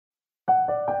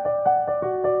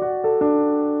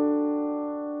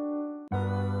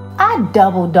I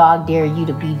double dog dare you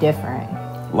to be different.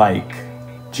 Like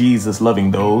Jesus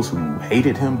loving those who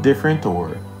hated him different,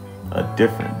 or a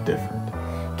different?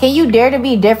 Can you dare to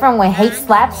be different when hate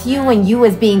slaps you and you,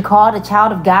 as being called a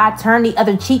child of God, turn the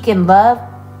other cheek in love?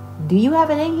 Do you have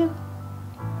it in you?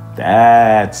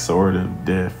 That's sort of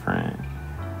different.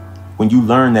 When you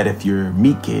learn that if your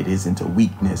meat kid isn't a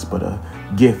weakness but a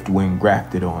gift when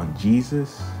grafted on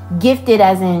Jesus. Gifted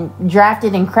as in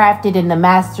drafted and crafted in the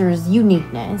master's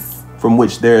uniqueness, from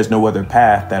which there is no other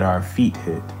path that our feet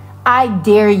hit. I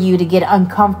dare you to get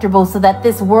uncomfortable so that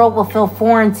this world will feel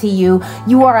foreign to you.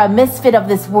 You are a misfit of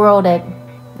this world, at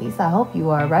least I hope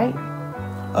you are, right?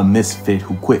 A misfit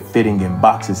who quit fitting in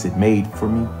boxes it made for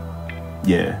me?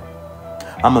 Yeah.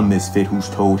 I'm a misfit who's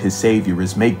told his savior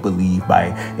is make-believe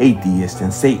by atheists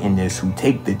and Satanists who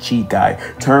take the cheek. I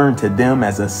turn to them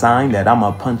as a sign that I'm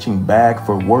a punching bag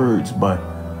for words, but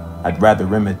I'd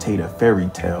rather imitate a fairy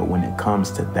tale when it comes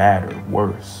to that or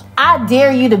worse. I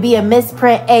dare you to be a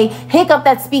misprint, a hiccup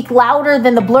that speak louder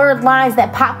than the blurred lines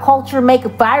that pop culture make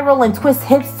viral and twist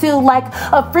hips to, like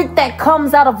a freak that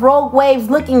comes out of rogue waves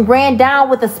looking grand down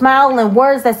with a smile and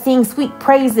words that sing sweet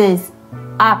praises.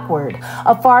 Awkward.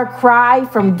 A far cry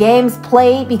from games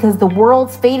played because the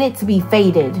world's fated to be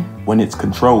faded. When its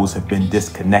controls have been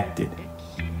disconnected.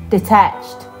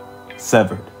 Detached.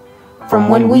 Severed. From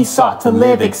when we sought to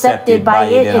live accepted by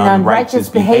it in unrighteous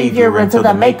behavior until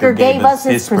the Maker gave us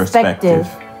his perspective.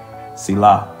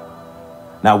 Selah.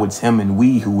 Now it's him and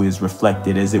we who is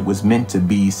reflected as it was meant to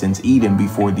be since Eden,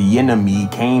 before the enemy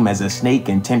came as a snake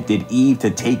and tempted Eve to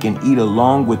take and eat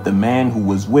along with the man who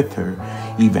was with her.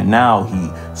 Even now he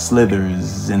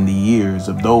slithers in the ears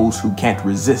of those who can't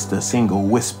resist a single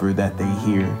whisper that they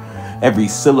hear. Every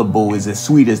syllable is as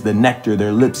sweet as the nectar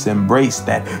their lips embrace.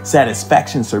 That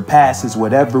satisfaction surpasses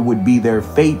whatever would be their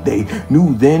fate. They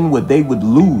knew then what they would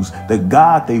lose, the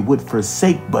God they would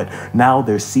forsake, but now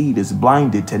their seed is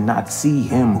blinded to not see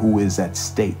him who is at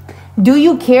stake. Do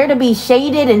you care to be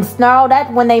shaded and snarled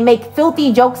at when they make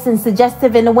filthy jokes and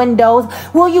suggestive in the windows?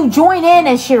 Will you join in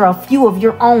and share a few of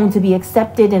your own to be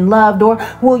accepted and loved? Or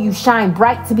will you shine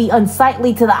bright to be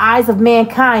unsightly to the eyes of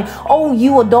mankind? Oh,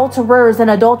 you adulterers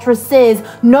and adulteresses,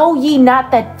 know ye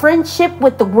not that friendship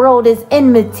with the world is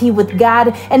enmity with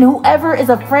God, and whoever is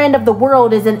a friend of the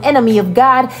world is an enemy of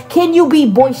God? Can you be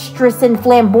boisterous and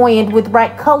flamboyant with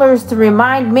bright colors to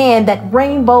remind man that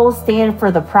rainbows stand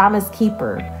for the promise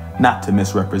keeper? Not to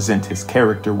misrepresent his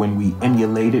character when we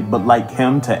emulate it, but like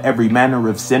him to every manner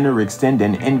of sinner extend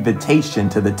an invitation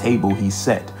to the table he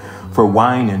set, for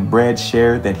wine and bread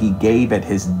shared that he gave at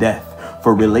his death,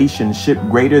 for relationship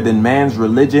greater than man's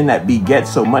religion that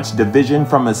begets so much division,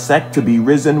 from a sect to be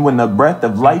risen when the breath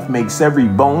of life makes every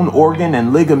bone, organ,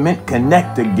 and ligament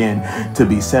connect again, to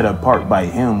be set apart by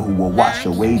him who will wash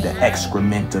away the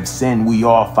excrement of sin we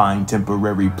all find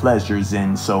temporary pleasures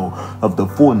in. So of the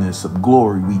fullness of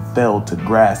glory we fail to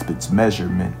grasp its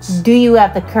measurements. Do you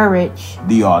have the courage,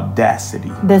 the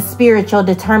audacity, the spiritual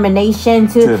determination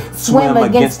to swim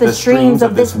against the streams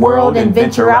of this world and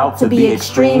venture out to be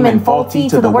extreme and faulty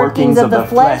to the workings of the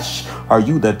flesh? Are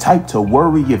you the type to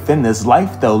worry if in this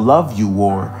life they'll love you,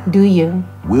 or do you?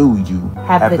 Will you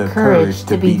have the courage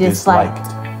to be disliked?